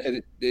thought.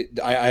 And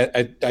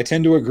I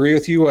tend to agree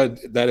with you.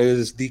 That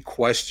is the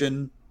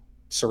question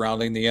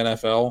surrounding the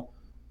NFL.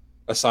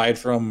 Aside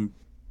from,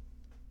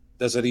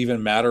 does it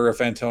even matter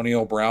if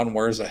Antonio Brown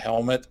wears a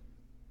helmet?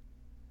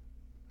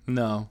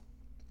 No,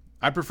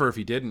 I prefer if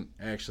he didn't.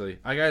 Actually,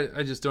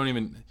 I just don't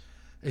even.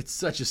 It's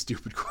such a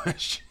stupid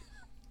question.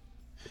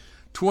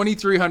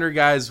 2,300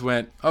 guys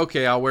went,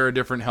 okay, I'll wear a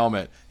different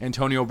helmet.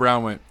 Antonio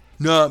Brown went,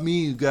 not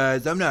me, you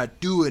guys. I'm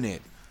not doing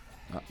it.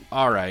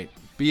 All right,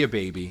 be a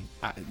baby.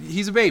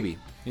 He's a baby.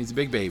 He's a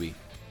big baby.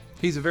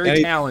 He's a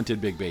very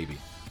talented big baby.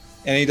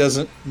 And he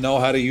doesn't know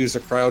how to use a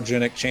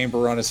cryogenic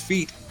chamber on his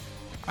feet.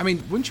 I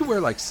mean, wouldn't you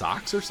wear like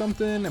socks or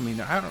something? I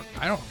mean,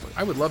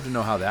 I would love to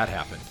know how that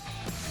happened.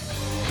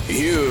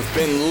 You've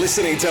been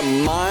listening to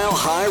Mile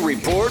High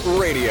Report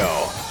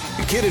Radio.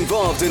 Get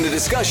involved in the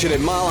discussion at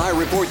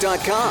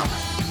milehighreport.com.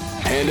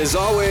 And as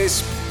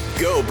always,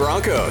 go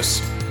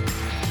Broncos.